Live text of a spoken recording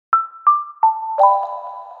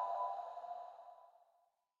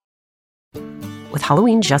With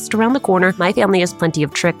Halloween just around the corner, my family has plenty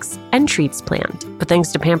of tricks and treats planned. But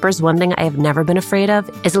thanks to Pampers, one thing I have never been afraid of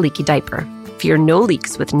is a leaky diaper. Fear no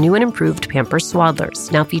leaks with new and improved Pampers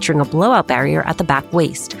Swaddlers, now featuring a blowout barrier at the back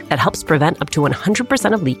waist that helps prevent up to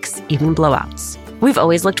 100% of leaks, even blowouts. We've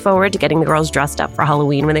always looked forward to getting the girls dressed up for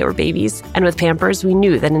Halloween when they were babies. And with Pampers, we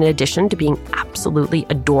knew that in addition to being absolutely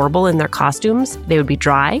adorable in their costumes, they would be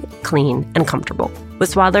dry, clean, and comfortable.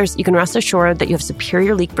 With Swaddlers, you can rest assured that you have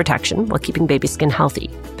superior leak protection while keeping baby skin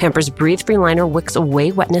healthy. Pampers Breathe-Free Liner wicks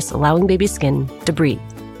away wetness, allowing baby skin to breathe,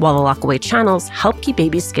 while the lock-away channels help keep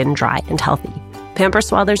baby skin dry and healthy. Pampers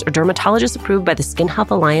Swaddlers are dermatologist approved by the Skin Health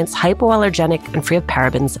Alliance, hypoallergenic, and free of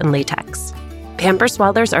parabens and latex. Pampers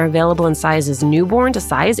Swaddlers are available in sizes newborn to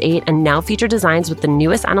size 8 and now feature designs with the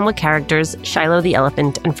newest animal characters, Shiloh the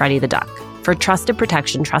elephant and Freddie the duck. For trusted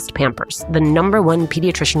protection, trust Pampers, the #1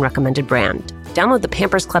 pediatrician recommended brand. Download the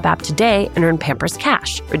Pampers Club app today and earn Pampers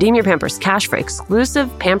Cash. Redeem your Pampers Cash for exclusive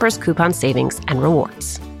Pampers coupon savings and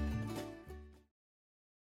rewards.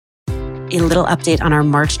 A little update on our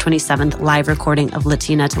March 27th live recording of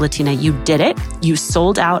Latina to Latina. You did it. You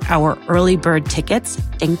sold out our early bird tickets.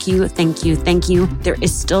 Thank you, thank you, thank you. There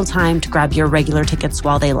is still time to grab your regular tickets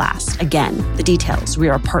while they last. Again, the details. We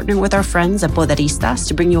are partnering with our friends at Poderistas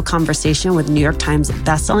to bring you a conversation with New York Times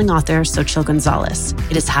bestselling author Xochitl Gonzalez.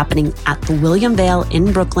 It is happening at the William Vale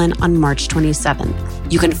in Brooklyn on March 27th.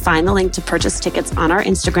 You can find the link to purchase tickets on our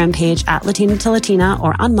Instagram page at Latina to Latina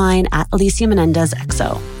or on mine at Alicia Menendez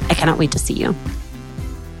XO. I cannot wait to see you.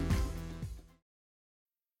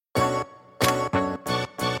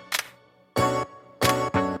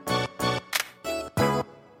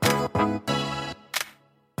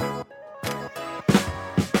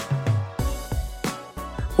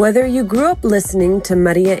 Whether you grew up listening to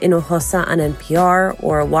Maria Hinojosa on NPR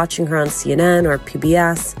or watching her on CNN or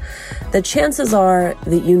PBS, the chances are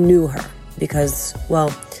that you knew her because,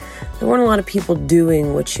 well, there weren't a lot of people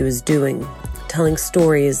doing what she was doing, telling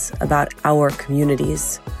stories about our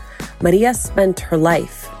communities. Maria spent her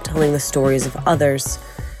life telling the stories of others,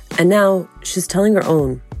 and now she's telling her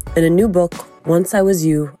own in a new book, Once I Was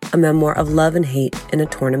You, a memoir of love and hate in a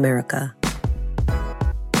torn America.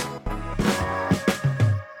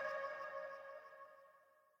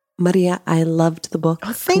 Maria, I loved the book.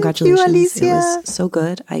 Oh, thank Congratulations. you, Alicia. It was so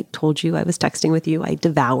good. I told you I was texting with you. I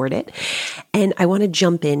devoured it. And I want to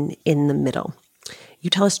jump in the middle.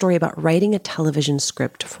 You tell a story about writing a television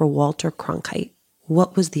script for Walter Cronkite.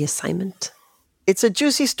 What was the assignment? It's a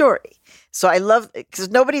juicy story. So I love, because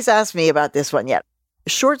nobody's asked me about this one yet.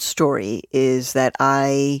 Short story is that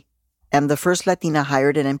I am the first Latina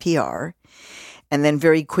hired at NPR. And then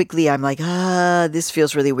very quickly, I'm like, this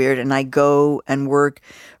feels really weird. And I go and work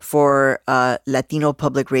for Latino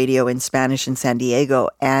Public Radio in Spanish in San Diego.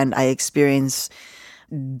 And I experience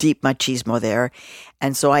deep machismo there.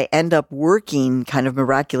 And so I end up working kind of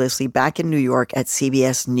miraculously back in New York at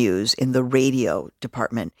CBS News in the radio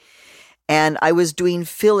department. And I was doing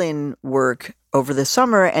fill-in work over the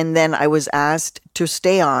summer. And then I was asked to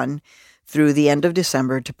stay on through the end of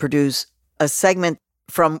December to produce a segment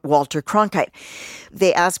from Walter Cronkite.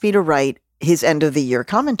 They asked me to write his end of the year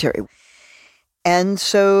commentary. And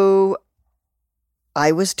so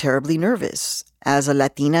I was terribly nervous. As a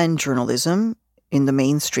Latina in journalism in the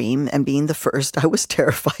mainstream and being the first, I was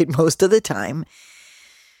terrified most of the time.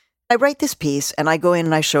 I write this piece and I go in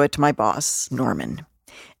and I show it to my boss, Norman.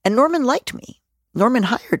 And Norman liked me. Norman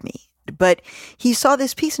hired me. But he saw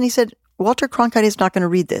this piece and he said, Walter Cronkite is not going to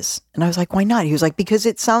read this. And I was like, why not? He was like, because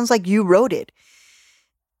it sounds like you wrote it.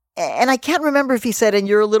 And I can't remember if he said, and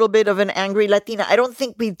you're a little bit of an angry Latina. I don't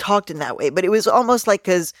think we talked in that way, but it was almost like,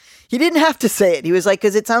 because he didn't have to say it. He was like,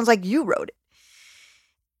 because it sounds like you wrote it.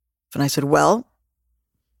 And I said, well,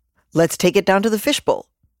 let's take it down to the fishbowl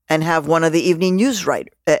and have one of the evening news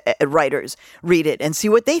writers read it and see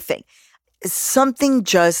what they think. Something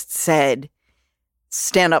just said,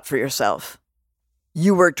 stand up for yourself.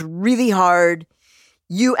 You worked really hard.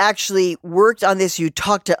 You actually worked on this. You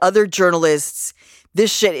talked to other journalists. This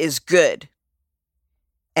shit is good.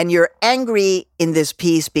 And you're angry in this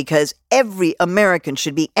piece because every American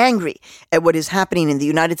should be angry at what is happening in the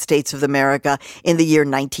United States of America in the year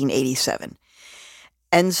 1987.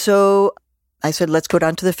 And so I said, let's go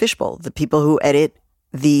down to the fishbowl, the people who edit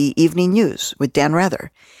the evening news with Dan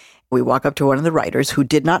Rather. We walk up to one of the writers who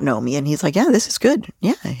did not know me, and he's like, yeah, this is good.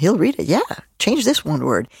 Yeah, he'll read it. Yeah, change this one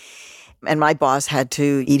word. And my boss had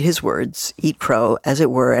to eat his words, eat crow, as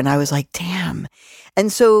it were. And I was like, damn.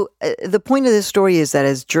 And so the point of this story is that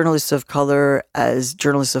as journalists of color, as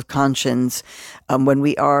journalists of conscience, when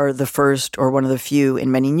we are the first or one of the few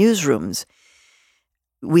in many newsrooms,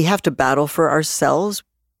 we have to battle for ourselves.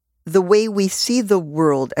 The way we see the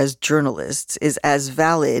world as journalists is as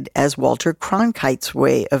valid as Walter Cronkite's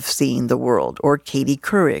way of seeing the world, or Katie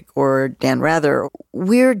Couric, or Dan Rather.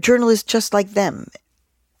 We're journalists just like them.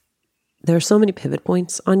 There are so many pivot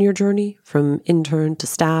points on your journey, from intern to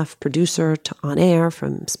staff, producer to on air,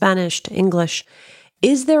 from Spanish to English.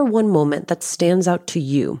 Is there one moment that stands out to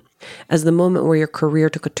you as the moment where your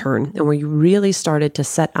career took a turn and where you really started to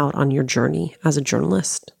set out on your journey as a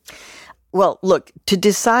journalist? Well, look, to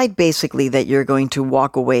decide basically that you're going to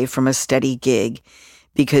walk away from a steady gig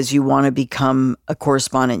because you want to become a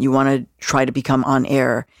correspondent, you want to try to become on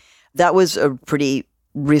air, that was a pretty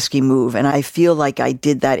risky move. And I feel like I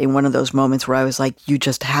did that in one of those moments where I was like, you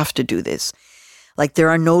just have to do this. Like, there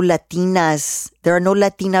are no Latina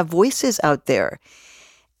voices out there.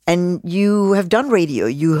 And you have done radio,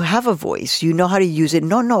 you have a voice, you know how to use it.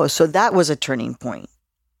 No. So that was a turning point.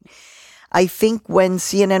 I think when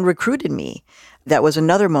CNN recruited me, that was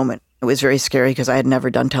another moment. It was very scary because I had never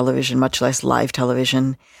done television, much less live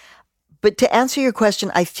television. But to answer your question,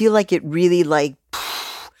 I feel like it really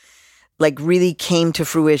really came to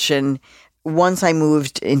fruition once I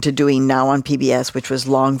moved into doing Now on PBS, which was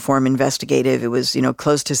long form investigative. It was,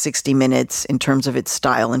 close to 60 minutes in terms of its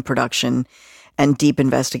style and production, and deep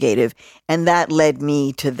investigative. And that led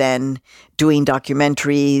me to then doing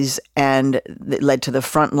documentaries, and it led to The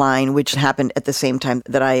Frontline, which happened at the same time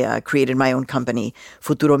that I created my own company,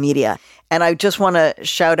 Futuro Media. And I just want to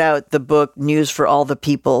shout out the book News for All the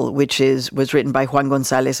People, which was written by Juan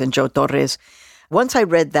Gonzalez and Joe Torres. Once I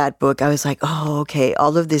read that book, I was like, oh, okay,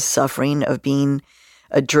 all of this suffering of being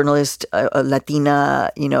a journalist, a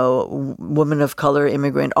Latina, woman of color,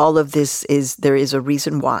 immigrant, all of this there is a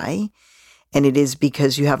reason why. And it is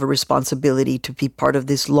because you have a responsibility to be part of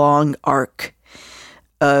this long arc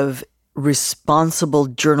of responsible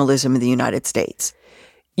journalism in the United States.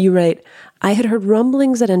 You write, I had heard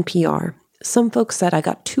rumblings at NPR. Some folks said I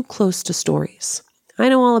got too close to stories. I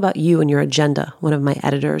know all about you and your agenda, one of my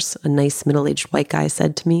editors, a nice middle-aged white guy,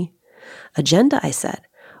 said to me. Agenda, I said.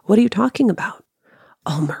 What are you talking about?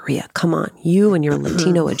 Oh, Maria, come on, you and your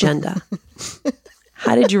Latino agenda.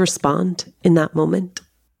 How did you respond in that moment?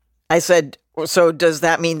 I said, so does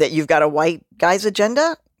that mean that you've got a white guy's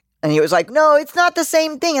agenda? And he was like, no, it's not the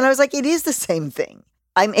same thing. And I was like, it is the same thing.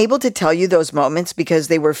 I'm able to tell you those moments because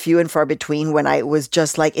they were few and far between when I was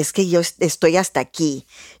just like, es que yo estoy hasta aquí.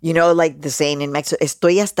 Like the saying in Mexico,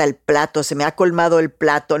 estoy hasta el plato, se me ha colmado el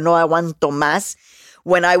plato, no aguanto más.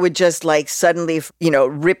 When I would just suddenly,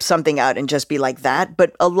 rip something out and just be like that.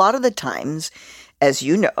 But a lot of the times, as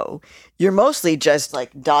you know, you're mostly just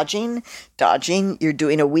dodging, you're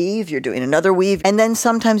doing a weave, you're doing another weave. And then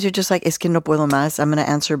sometimes you're just like, es que no puedo más, I'm going to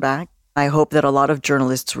answer back. I hope that a lot of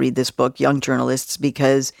journalists read this book, young journalists,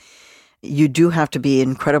 because you do have to be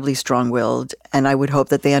incredibly strong-willed. And I would hope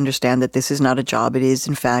that they understand that this is not a job. It is,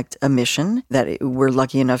 in fact, a mission that we're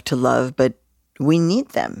lucky enough to love, but we need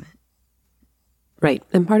them. Right.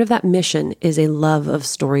 And part of that mission is a love of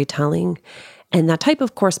storytelling. And that type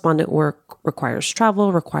of correspondent work requires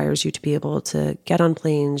travel, requires you to be able to get on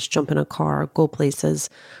planes, jump in a car, go places.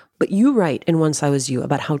 But you write in Once I Was You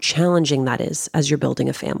about how challenging that is as you're building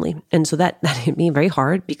a family. And so that hit me very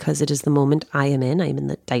hard because it is the moment I am in. I'm in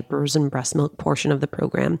the diapers and breast milk portion of the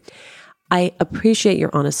program. I appreciate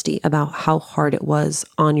your honesty about how hard it was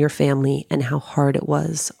on your family and how hard it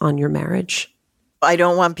was on your marriage. I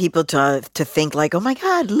don't want people to think like, oh my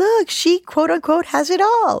God, look, she quote unquote has it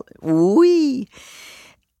all.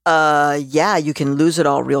 Yeah, you can lose it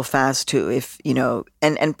all real fast too. If,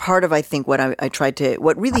 and part of, I think what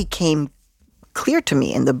what really came clear to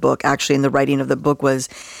me in the book, actually in the writing of the book was,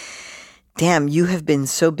 damn, you have been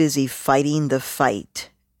so busy fighting the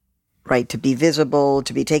fight, right? To be visible,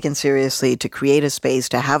 to be taken seriously, to create a space,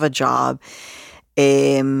 to have a job,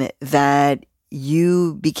 that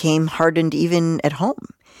you became hardened even at home.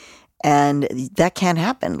 And that can't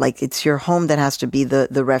happen. It's your home that has to be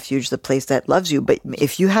the refuge, the place that loves you. But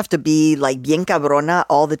if you have to be bien cabrona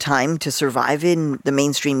all the time to survive in the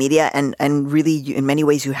mainstream media, and really in many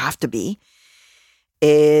ways you have to be,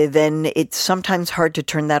 then it's sometimes hard to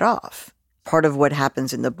turn that off. Part of what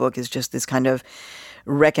happens in the book is just this kind of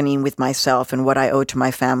reckoning with myself and what I owe to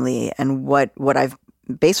my family and what I've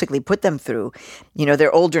basically put them through.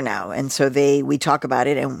 They're older now. And so we talk about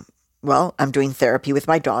it. And well, I'm doing therapy with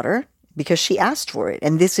my daughter because she asked for it.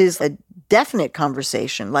 And this is a definite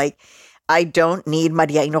conversation. I don't need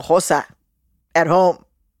Maria Hinojosa at home.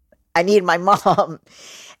 I need my mom.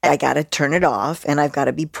 I got to turn it off and I've got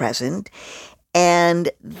to be present. And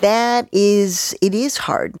it is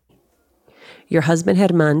hard. Your husband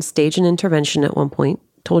Herman staged an intervention at one point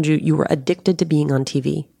told you you were addicted to being on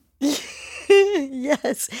TV.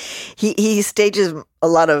 Yes. He stages a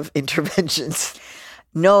lot of interventions.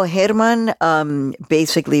 No, Herman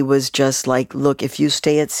basically was just like, look, if you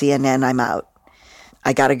stay at CNN, I'm out.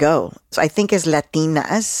 I got to go. So I think as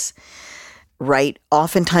Latinas, right,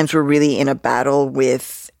 oftentimes we're really in a battle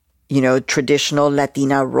with, traditional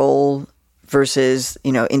Latina role versus,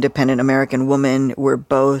 independent American woman. We're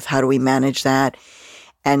both. How do we manage that?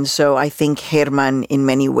 And so I think Herman, in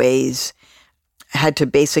many ways, had to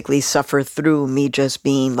basically suffer through me just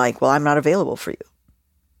being like, well, I'm not available for you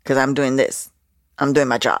because I'm doing this. I'm doing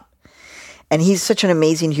my job. And he's such an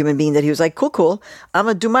amazing human being that he was like, cool. I'm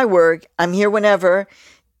going to do my work. I'm here whenever.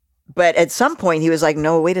 But at some point he was like,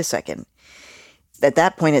 no, wait a second. At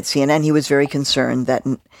that point at CNN, he was very concerned that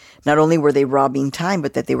not only were they robbing time,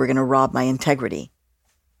 but that they were going to rob my integrity.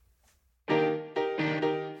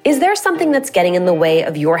 Is there something that's getting in the way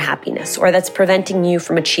of your happiness or that's preventing you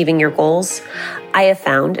from achieving your goals? I have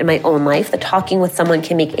found in my own life that talking with someone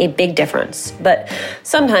can make a big difference. But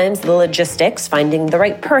sometimes the logistics, finding the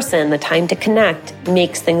right person, the time to connect,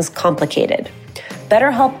 makes things complicated.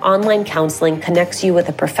 BetterHelp Online Counseling connects you with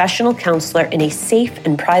a professional counselor in a safe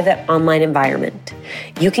and private online environment.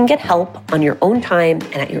 You can get help on your own time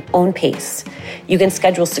and at your own pace. You can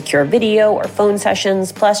schedule secure video or phone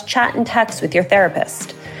sessions, plus chat and text with your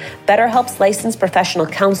therapist. BetterHelp's licensed professional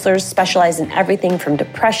counselors specialize in everything from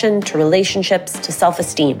depression to relationships to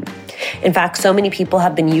self-esteem. In fact, so many people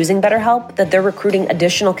have been using BetterHelp that they're recruiting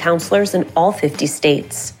additional counselors in all 50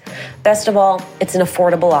 states. Best of all, it's an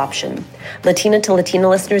affordable option. Latina to Latina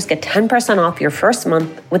listeners get 10% off your first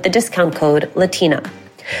month with the discount code LATINA.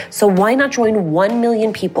 So why not join 1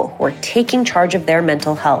 million people who are taking charge of their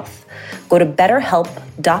mental health? Go to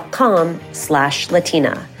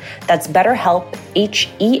betterhelp.com/Latina. That's BetterHelp,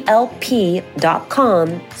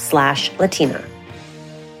 HELP.com/Latina.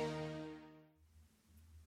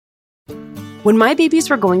 When my babies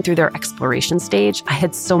were going through their exploration stage, I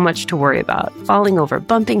had so much to worry about. Falling over,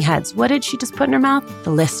 bumping heads. What did she just put in her mouth?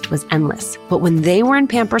 The list was endless. But when they were in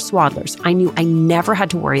Pampers Swaddlers, I knew I never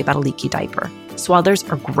had to worry about a leaky diaper. Swaddlers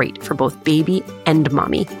are great for both baby and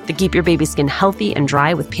mommy. They keep your baby's skin healthy and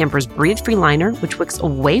dry with Pampers Breathe-Free Liner, which wicks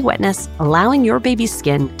away wetness, allowing your baby's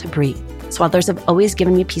skin to breathe. Swaddlers have always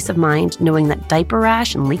given me peace of mind knowing that diaper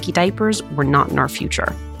rash and leaky diapers were not in our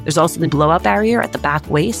future. There's also the blowout barrier at the back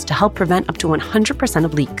waist to help prevent up to 100%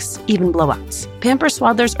 of leaks, even blowouts. Pampers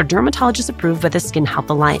Swaddlers are dermatologist approved by the Skin Health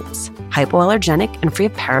Alliance, hypoallergenic and free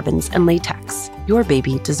of parabens and latex. Your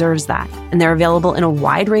baby deserves that. And they're available in a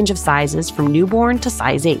wide range of sizes from newborn to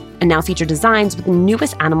size 8, and now feature designs with the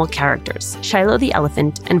newest animal characters, Shiloh the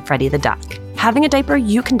elephant and Freddie the duck. Having a diaper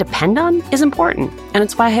you can depend on is important, and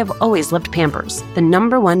it's why I have always loved Pampers, the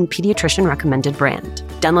 #1 pediatrician recommended brand.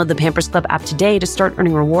 Download the Pampers Club app today to start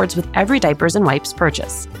earning rewards with every diapers and wipes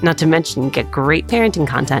purchase. Not to mention, get great parenting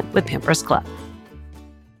content with Pampers Club.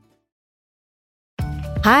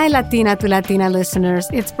 Hi, Latina to Latina listeners.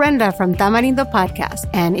 It's Brenda from Tamarindo Podcast.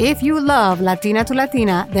 And if you love Latina to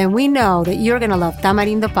Latina, then we know that you're going to love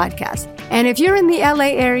Tamarindo Podcast. And if you're in the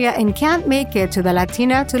LA area and can't make it to the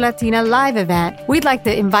Latina to Latina live event, we'd like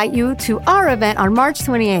to invite you to our event on March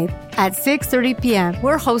 28th. At 6:30 p.m.,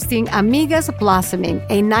 we're hosting Amigas Blossoming,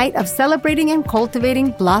 a night of celebrating and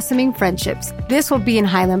cultivating blossoming friendships. This will be in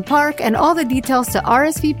Highland Park, and all the details to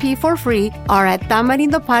RSVP for free are at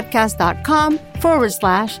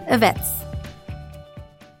tamarindopodcast.com/events.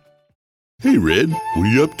 Hey, Red, what are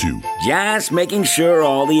you up to? Just making sure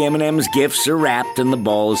all the M&M's gifts are wrapped and the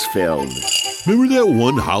ball's filled. Remember that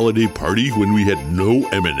one holiday party when we had no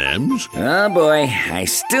M&Ms? Oh boy, I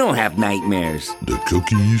still have nightmares. The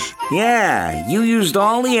cookies? Yeah, you used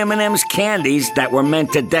all the M&M's candies that were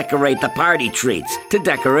meant to decorate the party treats, to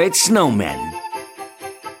decorate snowmen.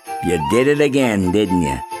 You did it again, didn't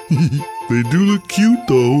you? They do look cute,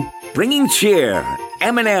 though. Bringing cheer,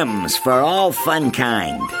 M&M's for all fun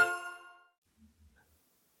kind.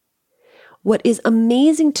 What is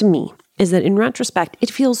amazing to me is that in retrospect, it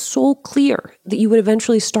feels so clear that you would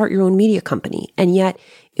eventually start your own media company, and yet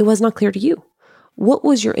it was not clear to you. What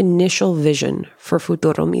was your initial vision for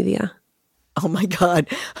Futuro Media? Oh my God.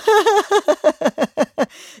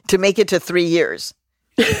 To make it to 3 years.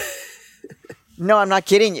 No, I'm not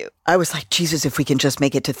kidding you. I was like, Jesus, if we can just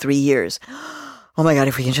make it to 3 years. Oh my God,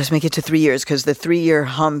 if we can just make it to 3 years, because the 3-year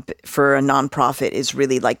hump for a nonprofit is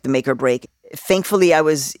really like the make or break. Thankfully, I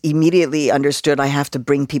was immediately understood I have to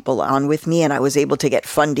bring people on with me, and I was able to get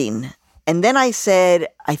funding. And then I said,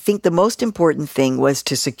 I think the most important thing was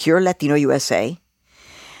to secure Latino USA,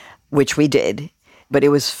 which we did, but it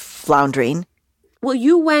was floundering. Well,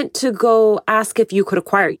 you went to go ask if you could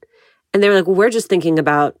acquire And they were like, well, we're just thinking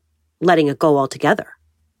about letting it go altogether.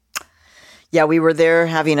 Yeah, we were there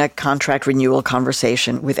having a contract renewal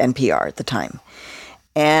conversation with NPR at the time.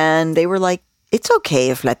 And they were like, it's okay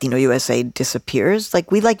if Latino USA disappears.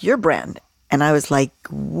 Like, we like your brand. And I was like,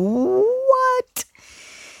 what?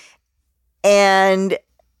 And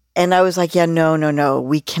I was like, yeah, no,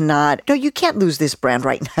 we cannot. No, you can't lose this brand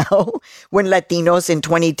right now. When Latinos in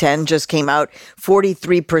 2010 just came out,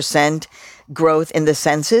 43% growth in the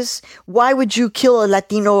census. Why would you kill a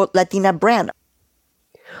Latina brand?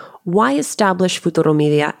 Why establish Futuro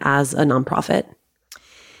Media as a nonprofit?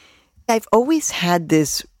 I've always had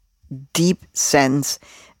this deep sense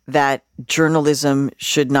that journalism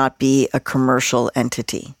should not be a commercial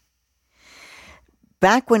entity.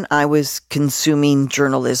 Back when I was consuming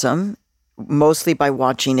journalism, mostly by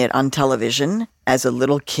watching it on television as a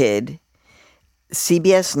little kid,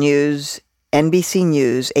 CBS News, NBC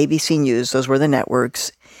News, ABC News, those were the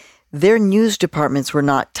networks, their news departments were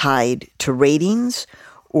not tied to ratings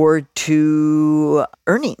or to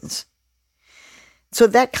earnings. So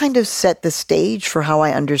that kind of set the stage for how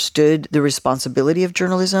I understood the responsibility of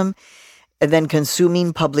journalism. And then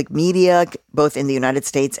consuming public media, both in the United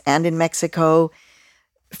States and in Mexico.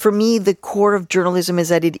 For me, the core of journalism is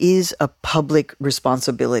that it is a public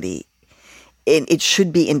responsibility. It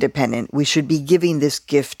should be independent. We should be giving this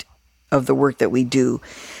gift of the work that we do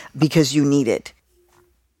because you need it.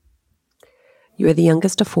 You are the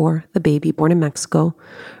youngest of four, the baby born in Mexico,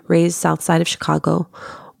 raised south side of Chicago.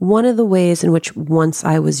 One of the ways in which Once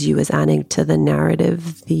I Was You is adding to the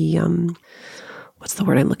narrative, what's the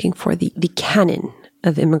word I'm looking for? The canon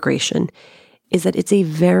of immigration is that it's a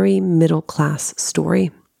very middle-class story.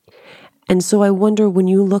 And so I wonder, when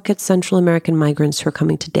you look at Central American migrants who are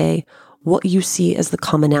coming today, what you see as the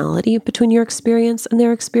commonality between your experience and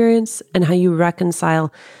their experience, and how you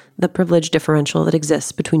reconcile the privilege differential that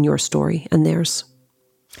exists between your story and theirs.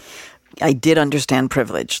 I did understand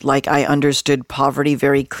privilege. Like, I understood poverty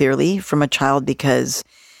very clearly from a child because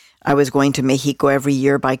I was going to Mexico every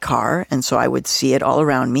year by car, and so I would see it all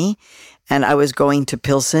around me. And I was going to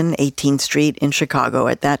Pilsen, 18th Street in Chicago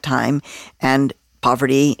at that time, and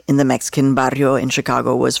poverty in the Mexican barrio in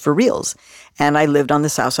Chicago was for reals. And I lived on the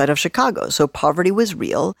south side of Chicago, so poverty was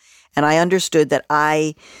real. And I understood that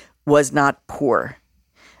I was not poor,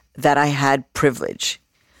 that I had privilege.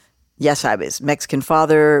 Yes, I was Mexican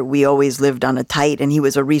father. We always lived on a tight, and he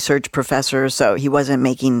was a research professor, so he wasn't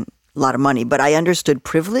making a lot of money. But I understood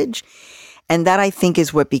privilege, and that, I think,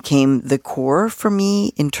 is what became the core for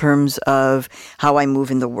me in terms of how I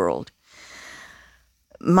move in the world.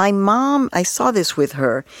 My mom, I saw this with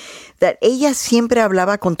her, that ella siempre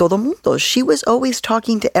hablaba con todo mundo. She was always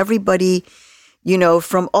talking to everybody,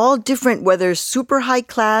 from all different, whether super high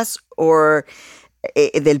class or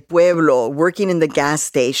del pueblo, working in the gas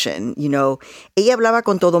station, ella hablaba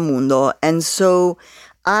con todo mundo. And so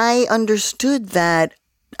I understood that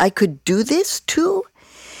I could do this too,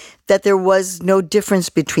 that there was no difference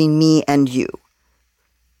between me and you.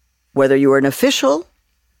 Whether you were an official,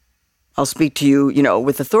 I'll speak to you,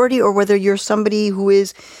 with authority, or whether you're somebody who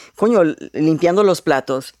is, limpiando los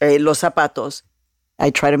platos, los zapatos. I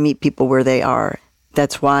try to meet people where they are.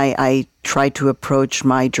 That's why I try to approach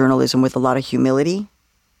my journalism with a lot of humility,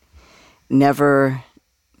 never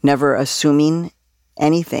assuming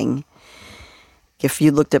anything. If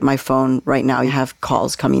you looked at my phone right now, you have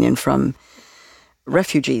calls coming in from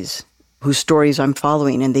refugees whose stories I'm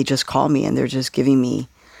following, and they just call me and they're just giving me,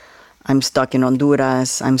 I'm stuck in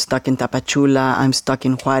Honduras, I'm stuck in Tapachula, I'm stuck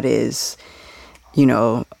in Juarez,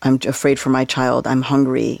 I'm afraid for my child, I'm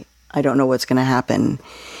hungry, I don't know what's going to happen.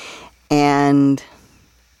 And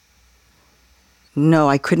no,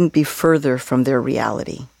 I couldn't be further from their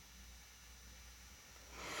reality.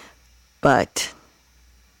 But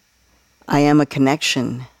I am a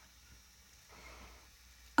connection.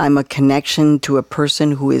 I'm a connection to a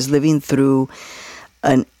person who is living through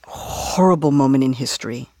a horrible moment in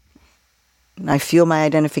history. And I feel my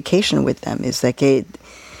identification with them is like, te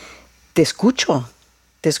escucho.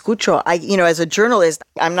 As a journalist,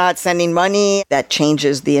 I'm not sending money. That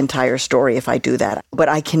changes the entire story if I do that. But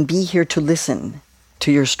I can be here to listen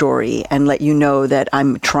to your story and let you know that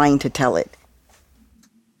I'm trying to tell it.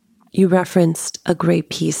 You referenced a great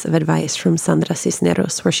piece of advice from Sandra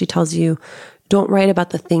Cisneros, where she tells you, don't write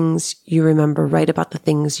about the things you remember, write about the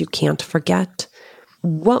things you can't forget.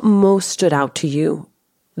 What most stood out to you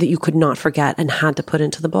that you could not forget and had to put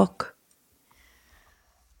into the book?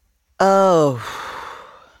 Oh,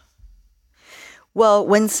 well,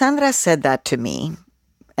 when Sandra said that to me,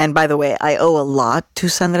 and by the way, I owe a lot to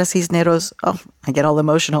Sandra Cisneros. Oh, I get all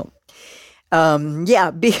emotional.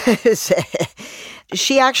 Because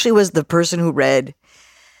she actually was the person who read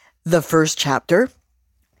the first chapter.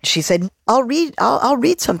 She said, I'll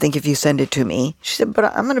read something if you send it to me. She said, but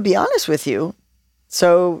I'm going to be honest with you.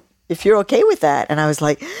 So if you're okay with that. And I was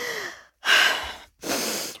like,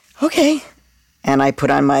 okay. And I put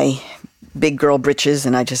on my big girl britches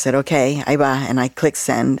and I just said, okay, ahí va. And I clicked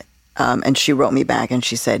send. And she wrote me back and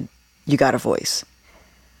she said, you got a voice.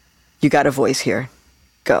 You got a voice here.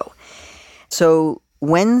 Go. So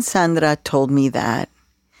when Sandra told me that,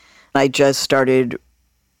 I just started,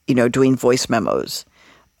 doing voice memos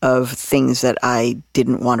of things that I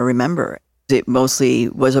didn't want to remember. It mostly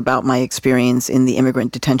was about my experience in the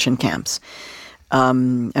immigrant detention camps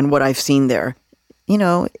and what I've seen there.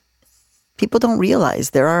 People don't realize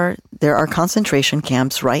there are concentration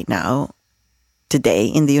camps right now, today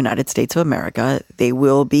in the United States of America. They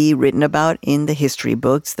will be written about in the history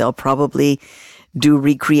books. They'll probably do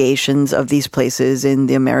recreations of these places in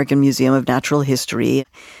the American Museum of Natural History.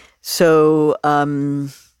 So,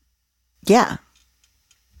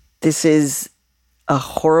 this is a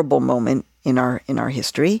horrible moment in our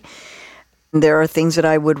history. There are things that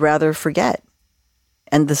I would rather forget.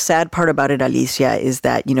 And the sad part about it, Alicia, is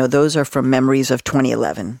that, those are from memories of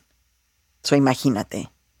 2011. So imagínate.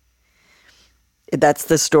 That's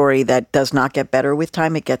the story that does not get better with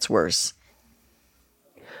time. It gets worse.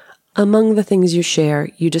 Among the things you share,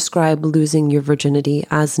 you describe losing your virginity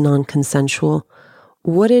as non-consensual.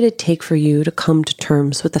 What did it take for you to come to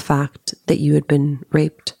terms with the fact that you had been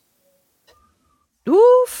raped?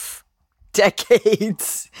 Oof.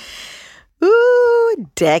 Decades. Ooh,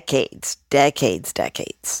 decades.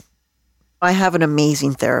 I have an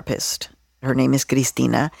amazing therapist. Her name is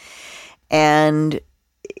Cristina. And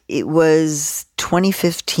it was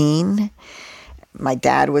 2015. My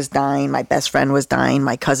dad was dying. My best friend was dying.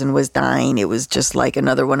 My cousin was dying. It was just like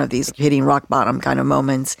another one of these hitting rock bottom kind of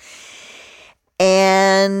moments.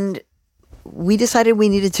 And we decided we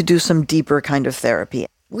needed to do some deeper kind of therapy.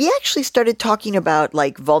 We actually started talking about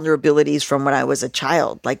like vulnerabilities from when I was a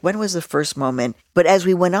child. Like, when was the first moment? But as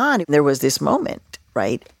we went on, there was this moment,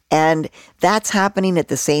 right? And that's happening at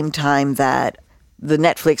the same time that the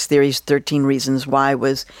Netflix series 13 Reasons Why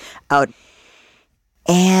was out.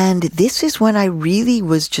 And this is when I really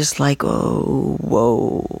was just like, oh,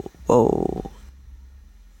 whoa.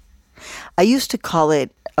 I used to call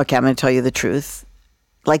it, okay, I'm going to tell you the truth.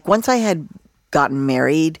 Like, once I had gotten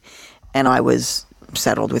married and I was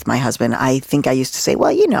settled with my husband, I think I used to say,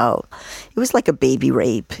 well, it was like a baby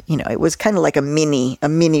rape. It was kind of like a mini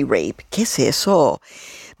rape. ¿Qué es eso?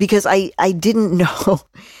 Because I didn't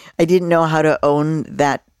know how to own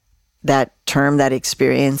that term, that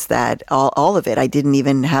experience, that all of it. I didn't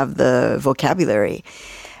even have the vocabulary.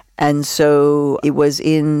 And so it was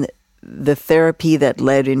in the therapy that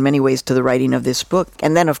led in many ways to the writing of this book.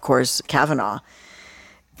 And then, of course, Kavanaugh.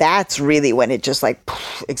 That's really when it just like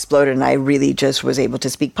exploded and I really just was able to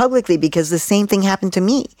speak publicly, because the same thing happened to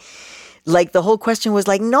me. Like, the whole question was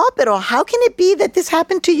like, no, pero how can it be that this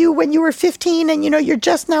happened to you when you were 15 and, you're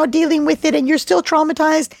just now dealing with it and you're still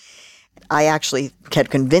traumatized? I actually had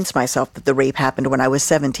convinced myself that the rape happened when I was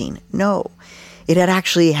 17. No, it had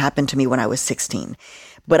actually happened to me when I was 16.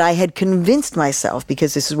 But I had convinced myself,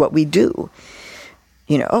 because this is what we do.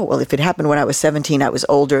 Oh, well, if it happened when I was 17, I was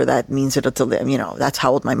older, that means that's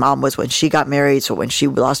how old my mom was when she got married. So when she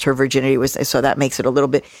lost her virginity, so that makes it a little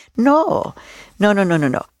bit, no.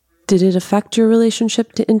 Did it affect your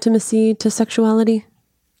relationship to intimacy, to sexuality?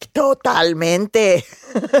 Totalmente.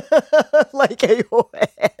 Like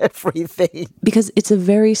everything. Because it's a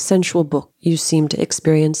very sensual book. You seem to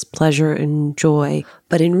experience pleasure and joy.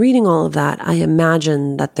 But in reading all of that, I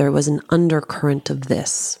imagine that there was an undercurrent of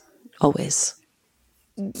this, always.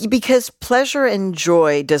 Because pleasure and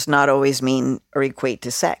joy does not always mean or equate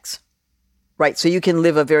to sex, right? So you can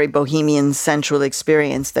live a very bohemian, sensual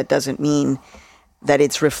experience that doesn't mean that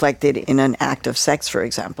it's reflected in an act of sex, for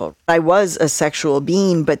example. I was a sexual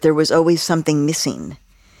being, but there was always something missing.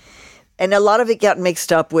 And a lot of it got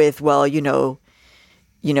mixed up with, well, you're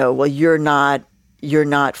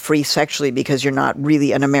not free sexually because you're not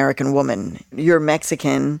really an American woman. You're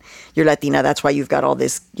Mexican, you're Latina. That's why you've got all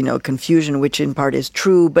this, confusion, which in part is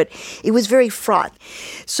true, but it was very fraught.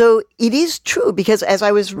 So it is true, because as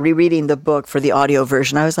I was rereading the book for the audio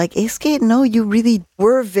version, I was like, es que no, you really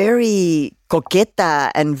were very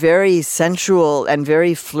coqueta and very sensual and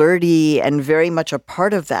very flirty and very much a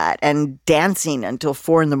part of that, and dancing until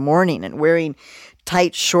 4 a.m. and wearing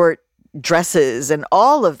tight, short dresses and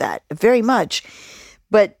all of that, very much.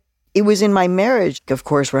 But it was in my marriage, of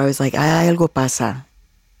course, where I was like, algo pasa.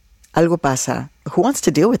 Who wants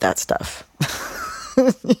to deal with that stuff?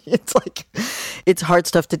 It's hard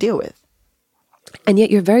stuff to deal with. And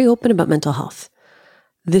yet you're very open about mental health.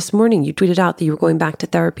 This morning, you tweeted out that you were going back to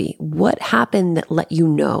therapy. What happened that let you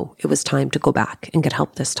know it was time to go back and get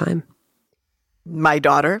help this time? My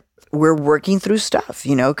daughter, we're working through stuff,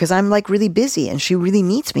 because I'm like really busy and she really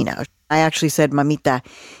needs me now. I actually said, Mamita,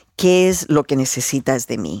 ¿qué es lo que necesitas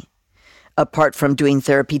de mí? Apart from doing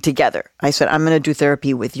therapy together. I said, I'm going to do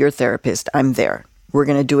therapy with your therapist. I'm there. We're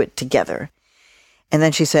going to do it together. And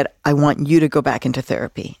then she said, I want you to go back into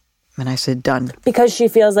therapy. And I said, done. Because she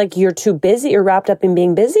feels like you're too busy or wrapped up in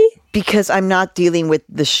being busy? Because I'm not dealing with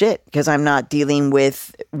the shit. Because I'm not dealing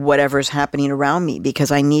with whatever's happening around me.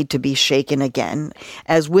 Because I need to be shaken again.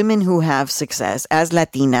 As women who have success, as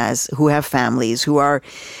Latinas who have families, who are,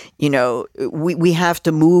 we have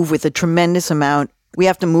to move with a tremendous amount. We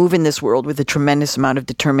have to move in this world with a tremendous amount of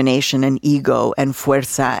determination and ego and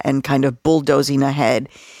fuerza and kind of bulldozing ahead.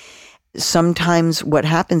 Sometimes what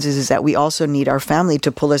happens is that we also need our family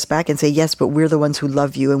to pull us back and say, yes, but we're the ones who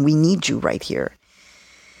love you and we need you right here.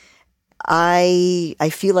 I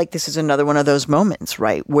feel like this is another one of those moments,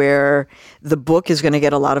 right, where the book is going to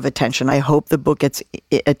get a lot of attention. I hope the book gets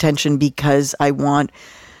attention because I want,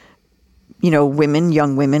 women,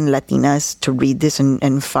 young women, Latinas to read this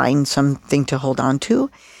and find something to hold on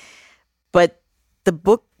to. But the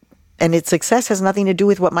book and its success has nothing to do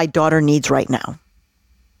with what my daughter needs right now.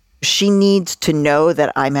 She needs to know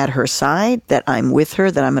that I'm at her side, that I'm with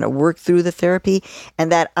her, that I'm going to work through the therapy,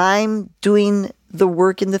 and that I'm doing the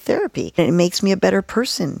work in the therapy. And it makes me a better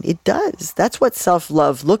person. It does. That's what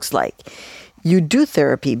self-love looks like. You do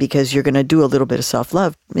therapy because you're going to do a little bit of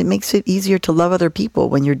self-love. It makes it easier to love other people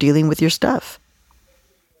when you're dealing with your stuff.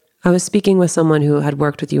 I was speaking with someone who had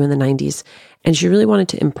worked with you in the 90s, and she really wanted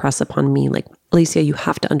to impress upon me, like, Alicia, you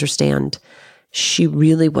have to understand, she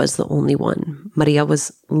really was the only one. Maria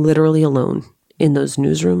was literally alone in those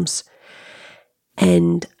newsrooms.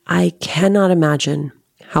 And I cannot imagine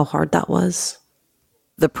how hard that was.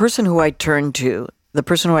 The person who I turned to,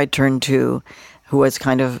 who was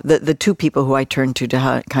kind of the two people who I turned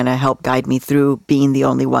to kind of help guide me through being the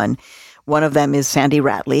only one. One of them is Sandy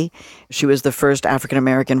Ratley. She was the first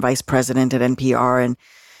African-American vice president at NPR and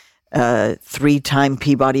a 3-time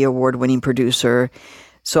Peabody Award-winning producer.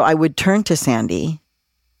 So I would turn to Sandy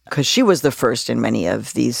because she was the first in many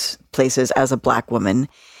of these places as a Black woman.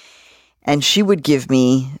 And she would give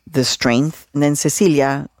me the strength. And then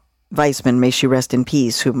Cecilia Weissman, may she rest in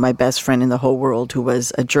peace, who my best friend in the whole world, who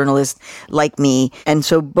was a journalist like me. And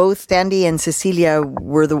so both Sandy and Cecilia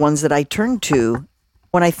were the ones that I turned to.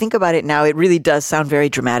 When I think about it now, it really does sound very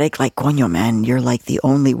dramatic. Like, coño, man, you're like the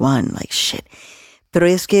only one. Like, shit. Pero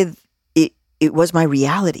es que it was my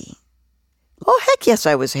reality. Oh, heck yes,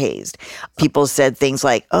 I was hazed. People said things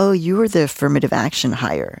like, oh, you were the affirmative action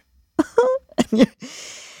hire.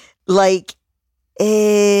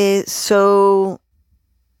 So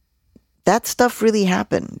that stuff really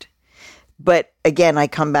happened. But again, I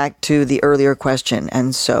come back to the earlier question.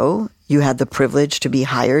 And so you had the privilege to be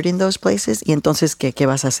hired in those places. Y entonces, ¿qué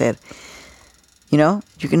vas a hacer?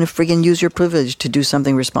 You're going to friggin' use your privilege to do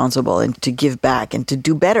something responsible and to give back and to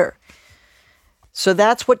do better. So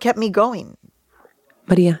that's what kept me going.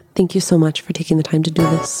 Maria, thank you so much for taking the time to do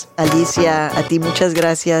this. Alicia, a ti muchas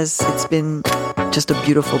gracias. It's been just a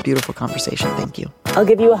beautiful, beautiful conversation. Thank you. I'll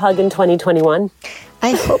give you a hug in 2021.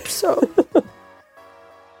 I hope so.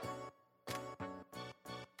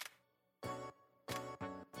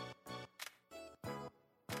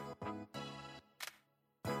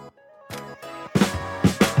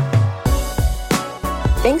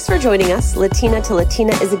 Thanks for joining us. Latina to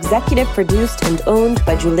Latina is executive produced and owned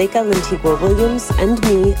by Juleka Lentigua-Williams and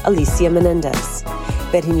me, Alicia Menendez.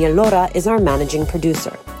 Virginia Lora is our managing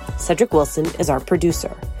producer. Cedric Wilson is our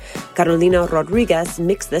producer. Carolina Rodriguez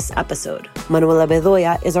mixed this episode. Manuela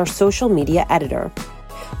Bedoya is our social media editor.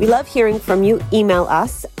 We love hearing from you. Email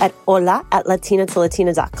us at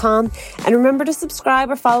hola@latinatolatina.com. And remember to subscribe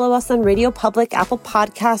or follow us on Radio Public, Apple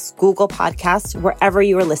Podcasts, Google Podcasts, wherever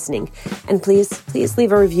you are listening. And please, please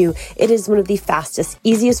leave a review. It is one of the fastest,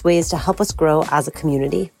 easiest ways to help us grow as a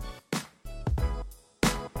community.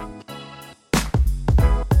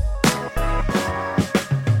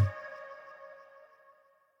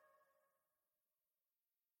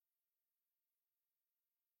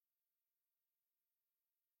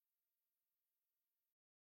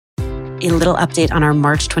 A little update on our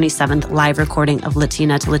March 27th live recording of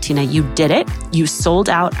Latina to Latina. You did it. You sold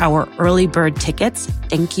out our early bird tickets.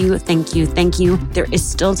 Thank you, thank you, thank you. There is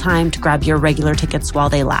still time to grab your regular tickets while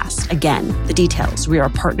they last. Again, the details. We are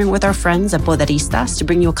partnering with our friends at Poderistas to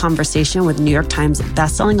bring you a conversation with New York Times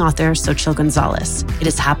bestselling author Xochitl Gonzalez. It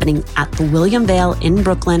is happening at the William Vale in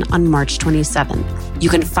Brooklyn on March 27th. You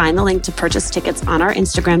can find the link to purchase tickets on our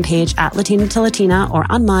Instagram page at Latina to Latina or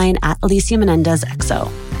on mine at Alicia Menendez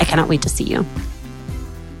XO. I cannot wait to see you.